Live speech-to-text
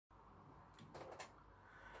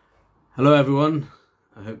Hello everyone,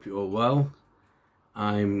 I hope you're all well.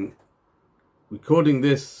 I'm recording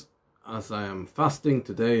this as I am fasting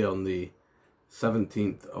today on the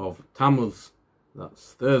 17th of Tammuz,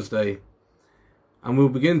 that's Thursday, and we'll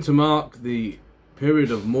begin to mark the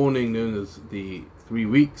period of mourning known as the 3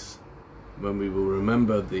 weeks, when we will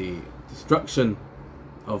remember the destruction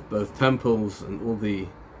of both temples and all the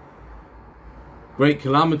great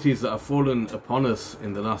calamities that have fallen upon us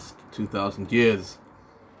in the last 2,000 years.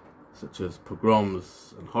 Such as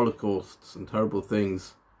pogroms and holocausts and terrible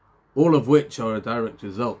things, all of which are a direct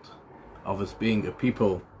result of us being a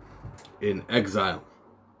people in exile.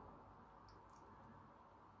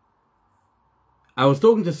 I was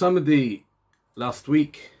talking to somebody last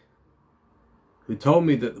week who told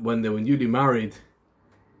me that when they were newly married,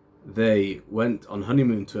 they went on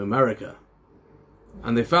honeymoon to America,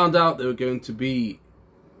 and they found out they were going to be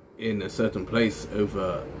in a certain place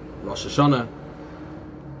over Rosh Hashanah.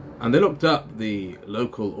 And they looked up the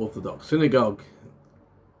local Orthodox synagogue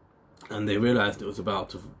and they realized it was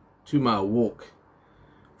about a 2-mile walk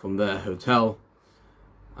from their hotel.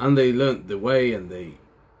 And they learnt the way and they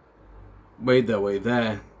made their way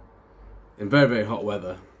there in very, very hot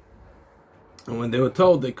weather. And when they were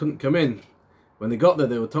told they couldn't come in, when they got there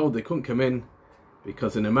they were told they couldn't come in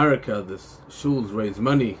because in America the shuls raise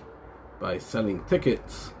money by selling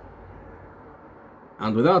tickets.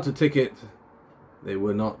 And without a ticket, they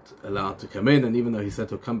were not allowed to come in, and even though he said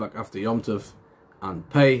he'll come back after Yom Tov and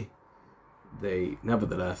pay, they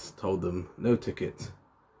nevertheless told them no ticket,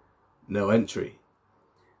 no entry.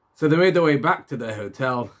 So they made their way back to their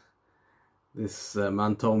hotel. This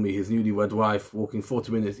man told me his newlywed wife, walking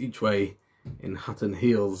 40 minutes each way in hat and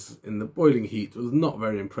heels in the boiling heat, was not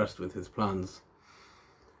very impressed with his plans.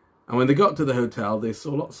 And when they got to the hotel, they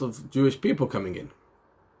saw lots of Jewish people coming in.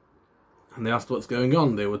 And they asked what's going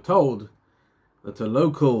on. They were told that a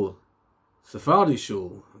local Sephardi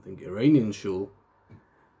shul, I think Iranian shul,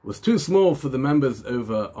 was too small for the members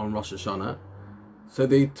over on Rosh Hashanah, so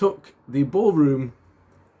they took the ballroom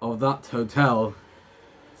of that hotel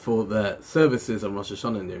for their services on Rosh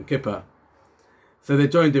Hashanah and Yom Kippur. So they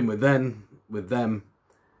joined in with them,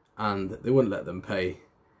 and they wouldn't let them pay,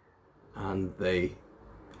 and they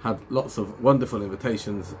had lots of wonderful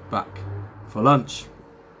invitations back for lunch,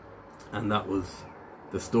 and that was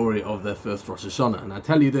the story of their first Rosh Hashanah. And I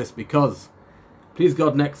tell you this because, please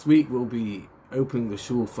God, next week we'll be opening the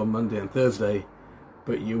shul from Monday and Thursday,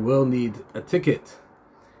 but you will need a ticket.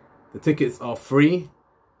 The tickets are free,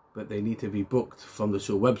 but they need to be booked from the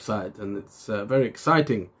shul website, and it's very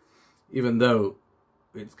exciting, even though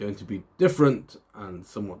it's going to be different and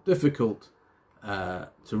somewhat difficult to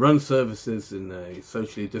run services in a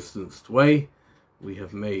socially distanced way. We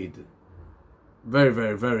have made very,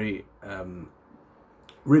 very, very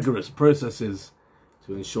rigorous processes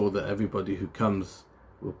to ensure that everybody who comes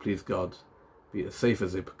will, please God, be as safe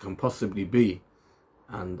as they can possibly be.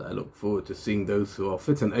 And I look forward to seeing those who are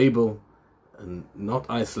fit and able and not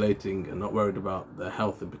isolating and not worried about their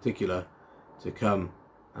health in particular to come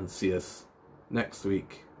and see us next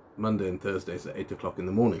week, Monday and Thursdays at 8 o'clock in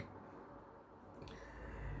the morning.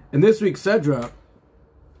 In this week's Sedra,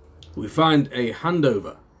 we find a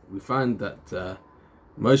handover. We find that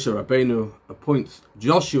Moshe Rabbeinu appoints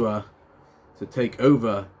Joshua to take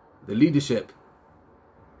over the leadership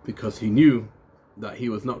because he knew that he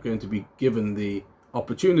was not going to be given the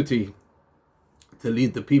opportunity to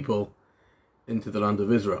lead the people into the land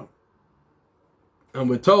of Israel. And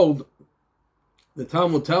we're told, the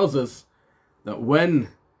Talmud tells us, that when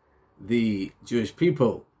the Jewish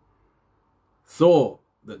people saw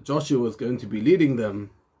that Joshua was going to be leading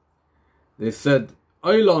them, they said,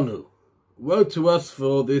 Oilanu, woe to us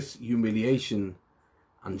for this humiliation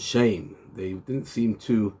and shame. They didn't seem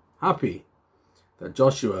too happy that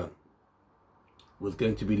Joshua was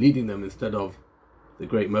going to be leading them instead of the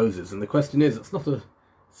great Moses. And the question is, it's not a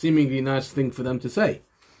seemingly nice thing for them to say.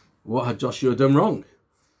 What had Joshua done wrong?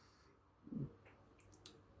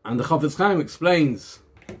 And the Chafetz Chaim explains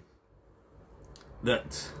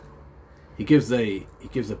that he gives a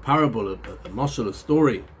parable, a mashal, a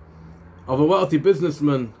story of a wealthy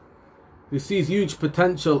businessman who sees huge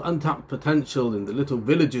potential, untapped potential in the little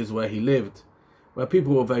villages where he lived, where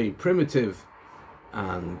people were very primitive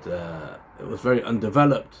and it was very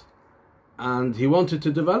undeveloped. And he wanted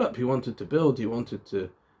to develop, he wanted to build, he wanted to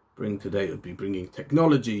bring, today it would be bringing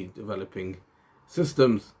technology, developing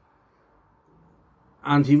systems.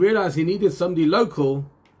 And he realized he needed somebody local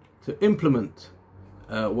to implement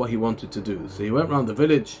what he wanted to do. So he went around the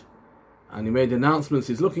village and he made announcements.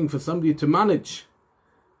 He's looking for somebody to manage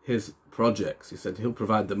his projects. He said he'll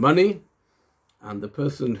provide the money, and the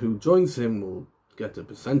person who joins him will get a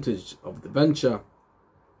percentage of the venture.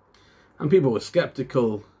 And people were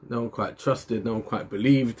skeptical, no one quite trusted, no one quite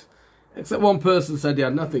believed, except one person said he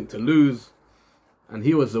had nothing to lose, and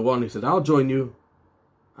he was the one who said, I'll join you,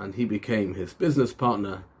 and he became his business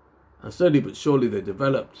partner, and slowly but surely they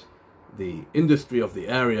developed the industry of the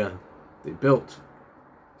area, they built,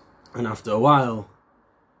 and after a while,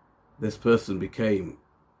 this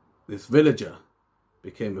villager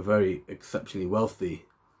became a very exceptionally wealthy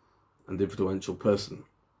and influential person.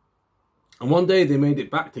 And one day they made it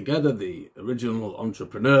back together, the original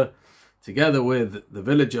entrepreneur, together with the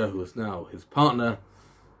villager who was now his partner.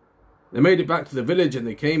 They made it back to the village and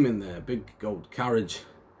they came in their big gold carriage.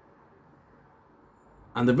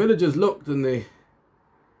 And the villagers looked and they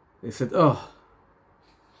said, oh,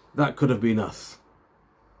 that could have been us.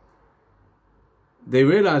 They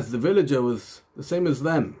realized the villager was the same as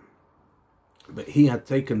them, but he had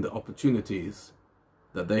taken the opportunities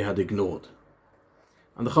that they had ignored.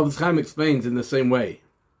 And the Chofetz Chaim explains in the same way.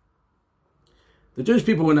 The Jewish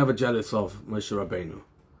people were never jealous of Moshe Rabbeinu.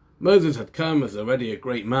 Moses had come as already a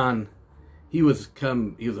great man. He was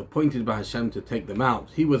appointed by Hashem to take them out.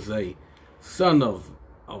 He was a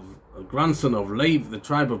grandson of Levi, the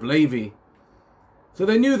tribe of Levi. So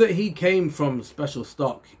they knew that he came from special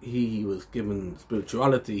stock. He was given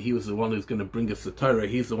spirituality. He was the one who's going to bring us the Torah.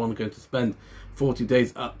 He's the one going to spend 40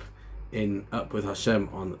 days up with Hashem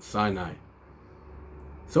on Sinai.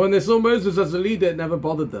 So when they saw Moses as a leader, it never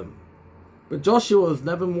bothered them. But Joshua was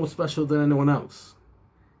never more special than anyone else.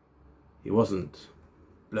 He wasn't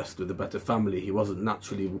blessed with a better family. He wasn't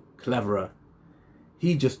naturally cleverer.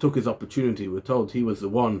 He just took his opportunity. We're told he was the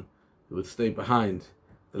one who would stay behind,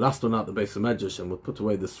 the last one out the base of Medrash, and would put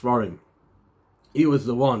away the Sforim. He was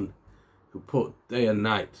the one who put day and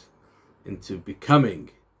night into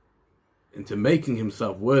making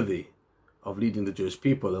himself worthy of leading the Jewish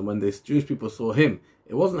people. And when the Jewish people saw him,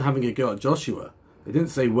 it wasn't having a go at Joshua. They didn't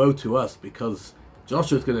say woe to us because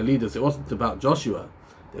Joshua's going to lead us. It wasn't about Joshua.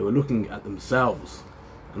 They were looking at themselves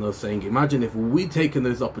and they were saying, imagine if we'd taken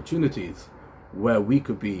those opportunities where we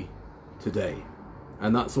could be today.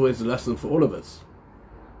 And that's always a lesson for all of us.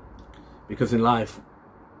 Because in life,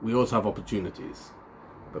 we always have opportunities.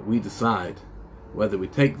 But we decide whether we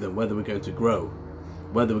take them, whether we're going to grow,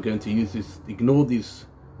 whether we're going to ignore these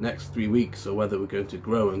next 3 weeks, or whether we're going to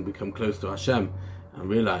grow and become close to Hashem and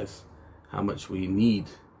realize how much we need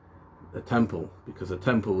a temple, because a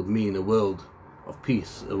temple would mean a world of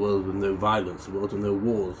peace, a world with no violence, a world with no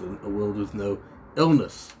wars, and a world with no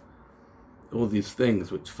illness. All these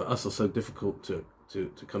things which for us are so difficult to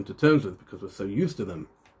come to terms with because we're so used to them.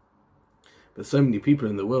 But so many people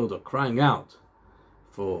in the world are crying out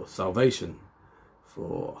for salvation,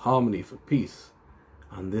 for harmony, for peace.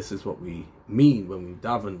 And this is what we mean when we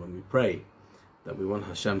daven, when we pray, that we want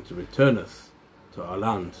Hashem to return us to our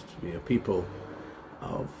land, to be a people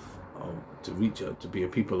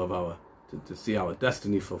to see our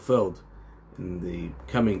destiny fulfilled in the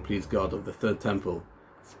coming, please God, of the third temple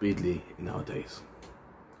speedily in our days.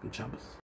 Good Shabbos.